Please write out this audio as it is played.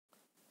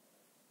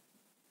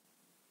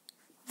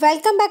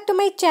Welcome back to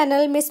my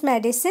channel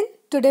Mis.Medicine.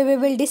 Today we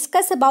will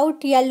discuss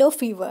about yellow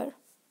fever,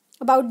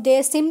 about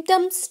their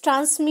symptoms,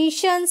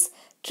 transmissions,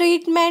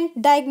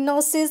 treatment,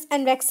 diagnosis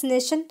and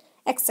vaccination,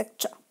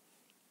 etc.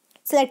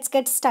 So let's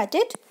get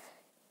started.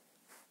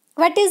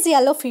 What is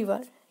yellow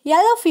fever?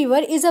 Yellow fever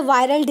is a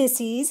viral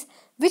disease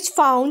which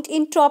found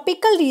in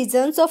tropical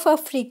regions of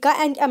Africa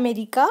and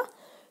America.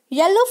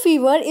 Yellow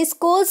fever is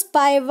caused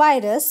by a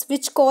virus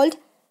which called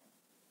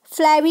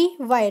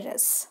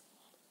Flavivirus.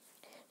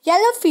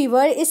 Yellow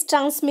fever is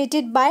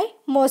transmitted by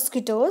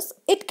mosquitoes.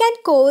 It can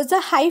cause a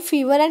high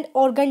fever and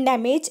organ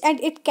damage, and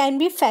it can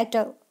be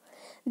fatal.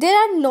 There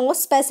are no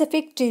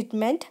specific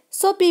treatment,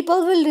 so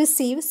people will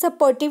receive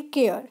supportive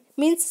care,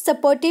 means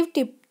supportive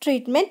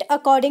treatment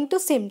according to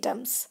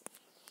symptoms.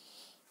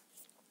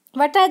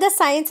 What are the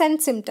signs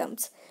and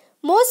symptoms?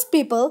 Most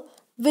people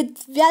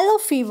with yellow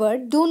fever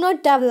do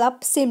not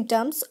develop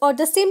symptoms, or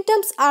the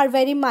symptoms are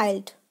very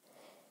mild.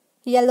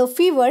 Yellow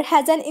fever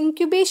has an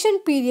incubation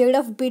period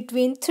of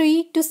between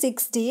 3 to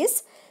 6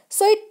 days,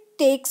 so it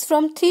takes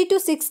from 3 to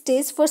 6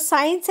 days for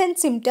signs and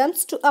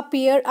symptoms to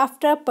appear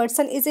after a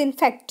person is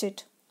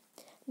infected.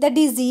 The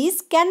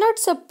disease cannot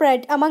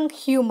spread among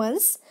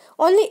humans.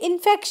 Only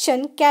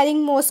infection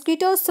carrying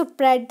mosquitoes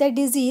spread the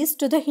disease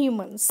to the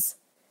humans.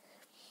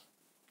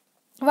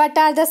 What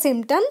are the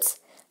symptoms?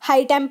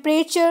 High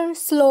temperature,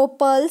 slow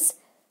pulse,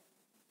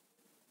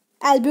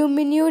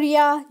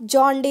 albuminuria,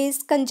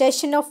 jaundice,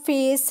 congestion of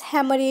face,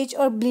 hemorrhage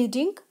or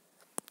bleeding.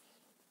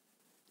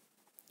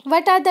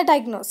 What are the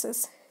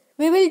diagnoses?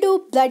 We will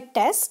do blood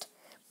test,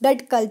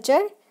 blood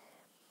culture.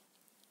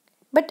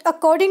 But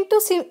according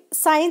to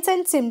signs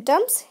and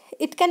symptoms,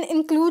 it can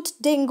include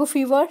dengue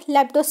fever,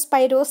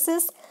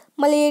 leptospirosis,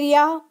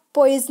 malaria,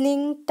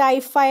 poisoning,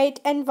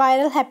 typhoid and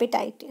viral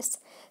hepatitis.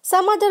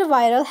 Some other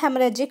viral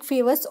hemorrhagic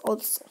fevers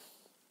also.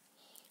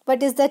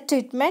 What is the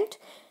treatment?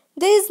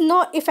 There is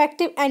no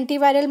effective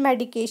antiviral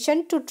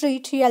medication to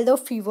treat yellow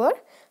fever,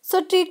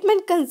 so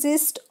treatment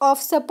consists of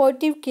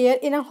supportive care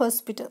in a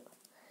hospital.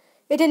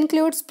 It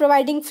includes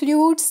providing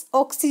fluids,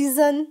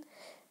 oxygen,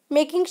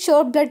 making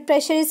sure blood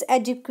pressure is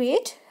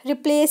adequate,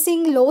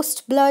 replacing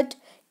lost blood,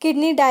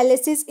 kidney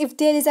dialysis if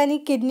there is any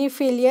kidney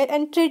failure,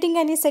 and treating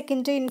any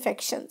secondary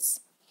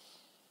infections.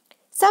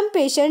 Some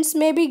patients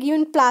may be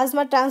given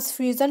plasma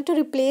transfusion to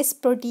replace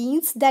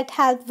proteins that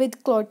help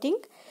with clotting.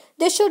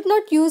 They should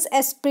not use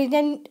aspirin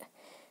and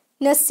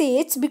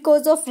NSAIDs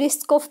because of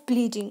risk of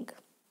bleeding.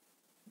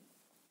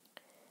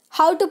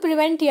 How to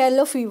prevent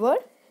yellow fever?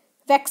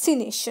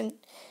 Vaccination.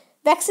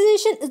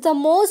 Vaccination is the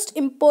most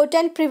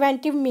important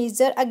preventive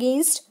measure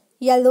against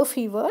yellow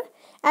fever.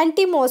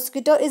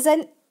 Anti-mosquito is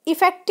an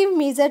effective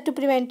measure to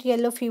prevent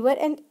yellow fever,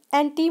 and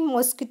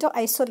anti-mosquito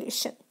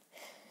isolation.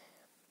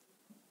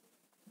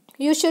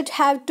 You should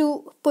have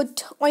to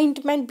put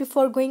ointment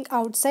before going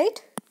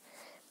outside.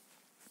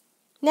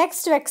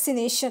 Next,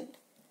 vaccination.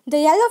 The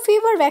yellow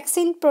fever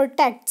vaccine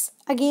protects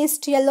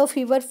against yellow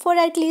fever for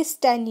at least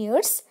 10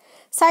 years.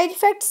 Side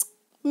effects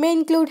may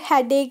include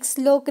headaches,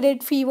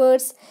 low-grade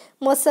fevers,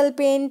 muscle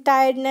pain,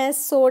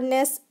 tiredness,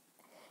 soreness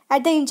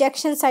at the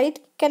injection site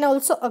can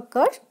also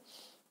occur.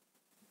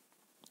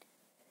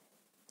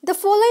 The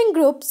following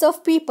groups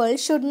of people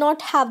should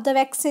not have the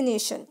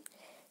vaccination: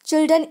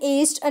 children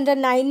aged under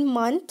 9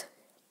 months,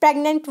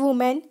 pregnant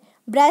women,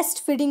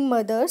 breastfeeding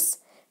mothers,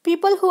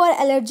 people who are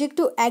allergic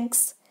to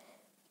eggs,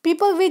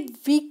 people with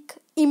weak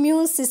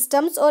immune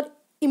systems or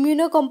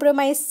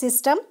immunocompromised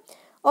system,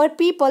 or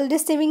people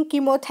receiving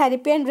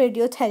chemotherapy and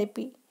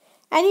radiotherapy.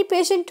 Any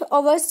patient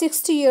over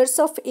 60 years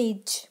of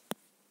age.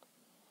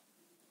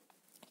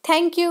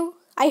 Thank you.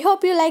 I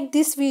hope you like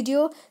this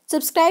video.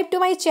 Subscribe to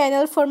my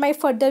channel for my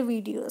further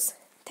videos.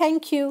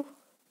 Thank you.